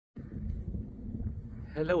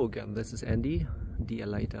Hello again, this is Andy,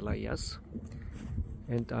 DL8LAS,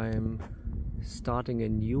 and I'm starting a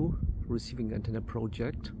new receiving antenna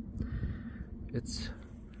project. It's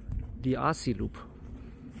the AZILOOP.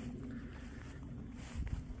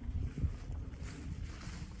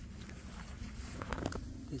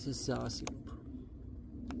 This is the AZILOOP.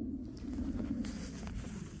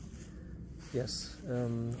 Yes,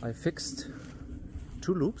 I fixed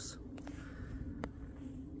two loops,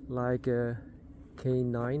 like a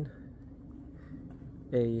K9AY,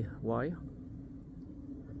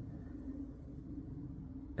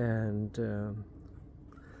 and the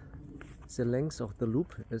length of the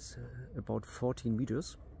loop is about 14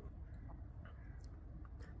 meters.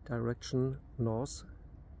 Direction north,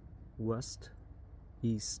 west,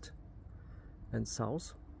 east and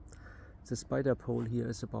south. The spider pole here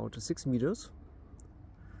is about 6 meters,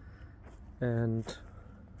 and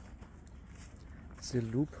the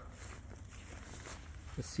loop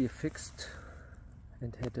is here fixed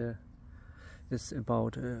and is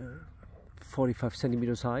about 45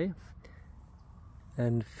 centimeters high,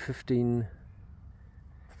 and 15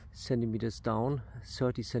 centimeters down,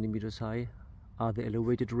 30 centimeters high are the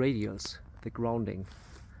elevated radials, the grounding,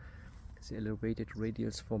 the elevated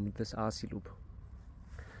radials from this AZILOOP.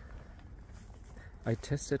 I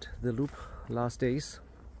tested the loop last days,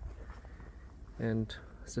 and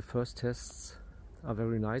the first tests are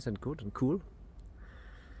very nice and good and cool,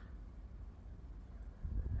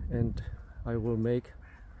 and I will make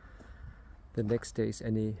the next days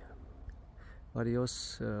any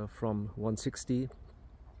videos from 160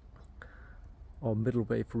 or middle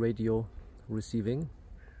wave radio receiving.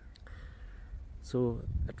 So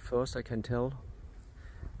at first I can tell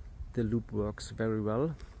the loop works very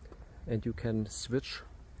well, and you can switch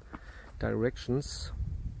directions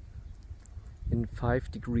in 5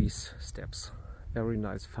 degrees steps. Very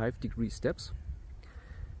nice 5 degree steps,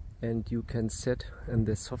 and you can set in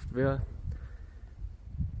the software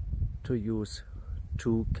to use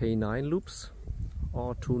 2 K9 loops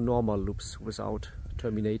or 2 normal loops without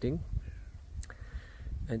terminating.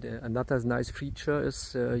 And another nice feature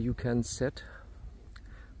is you can set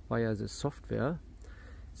via the software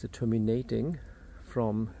the terminating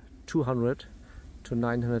from 200 to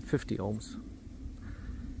 950 ohms,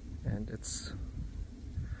 and it's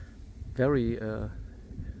very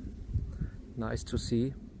nice to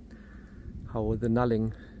see how the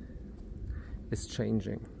nulling is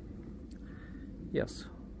changing. Yes,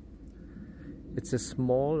 it's a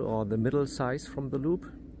small or the middle size from the loop.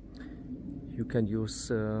 You can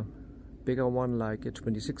use a bigger one like a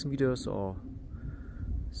 26 meters or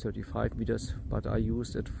 35 meters, but I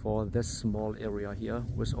used it for this small area here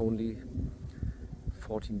with only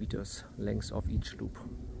 40 meters length of each loop.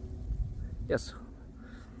 Yes,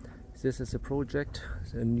 this is a project,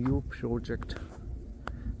 a new project,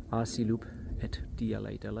 AZILOOP at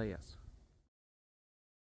DL8LAS.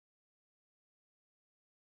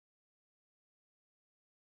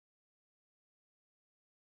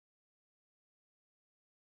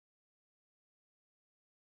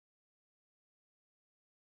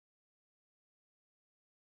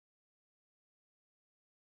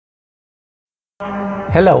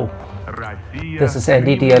 Hello, this is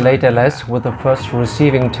Andy, DL8LAS, with the first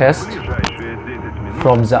receiving test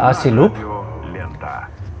from the AZILOOP.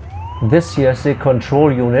 This here is the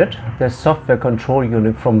control unit, the software control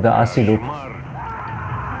unit from the AZILOOP.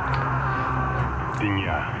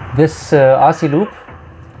 This AZILOOP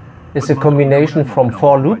is a combination from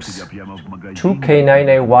 4 loops, 2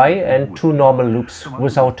 K9AY and 2 normal loops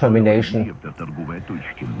without termination.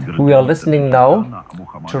 We are listening now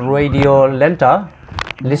to radio Lenta,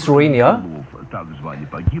 Lithuania.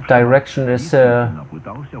 Direction is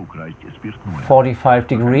 45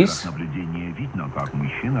 degrees,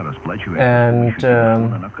 and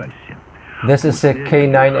this is a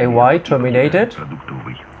K9AY terminated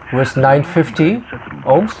with 950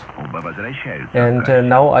 ohms, and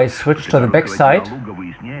now I switch to the back side.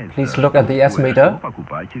 Please look at the S meter.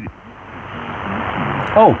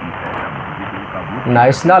 Oh,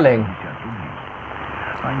 nice nulling.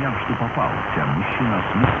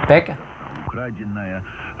 Back.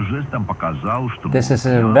 This is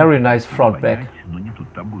a very nice front back.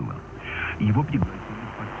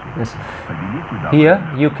 Yes. Here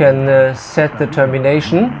you can set the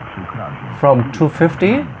termination from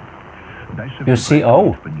 250. You see,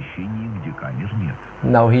 oh,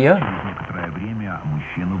 now here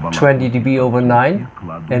 20 dB over 9,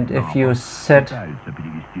 and if you set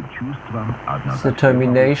the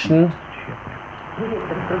termination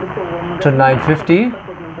to 950,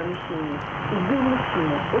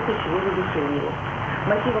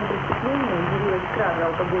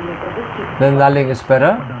 The nulling is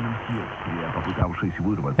better.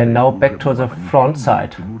 And now back to the front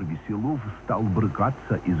side.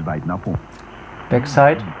 Back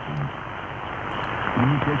side.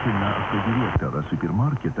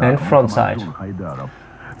 And front side.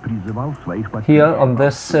 Here on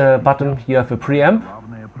this button you have a preamp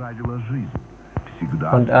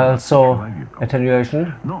and also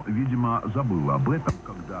attenuation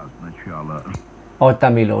or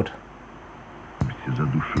dummy load.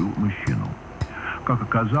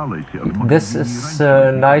 This is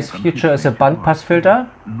a nice feature as a bandpass filter.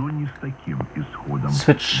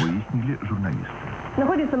 Switch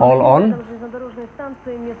all on.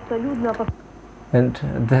 And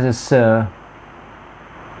this is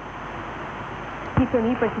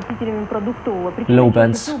low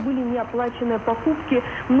bands.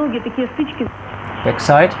 Back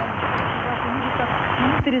side.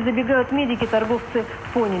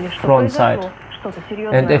 Front side.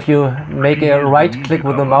 And if you make a right click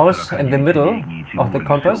with the mouse in the middle of the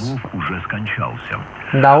compass,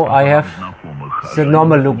 now I have the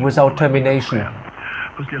normal loop without termination,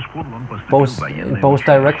 in both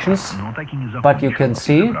directions, but you can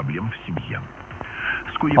see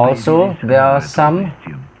also there are some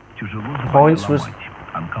points with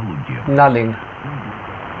nulling.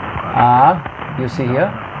 You see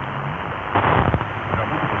here.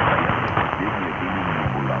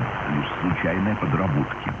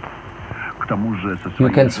 You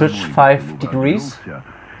can switch 5 degrees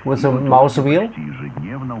with the mouse wheel.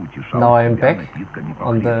 Now I am back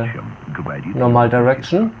on the normal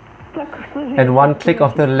direction, and one click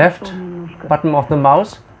of the left button of the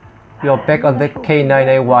mouse, you're back on the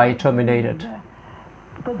K9AY terminated.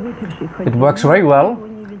 It works very well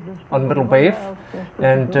on middle wave,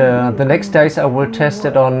 and the next days I will test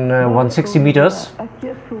it on 160 meters,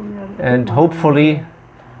 and hopefully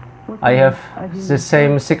I have the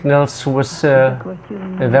same signals with a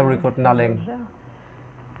very good nulling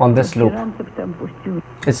on this loop.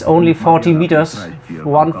 It's only 40 meters,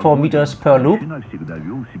 4 meters per loop.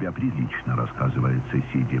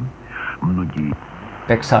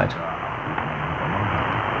 Backside.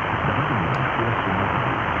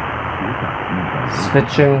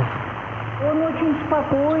 Switching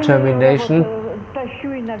termination.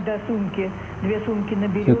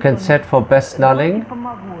 You can set for best nulling,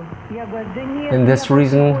 in this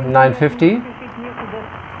reason 950,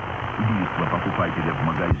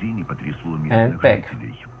 and back.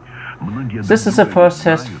 This is the first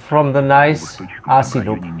test from the nice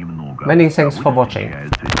AZILOOP. Many thanks for watching.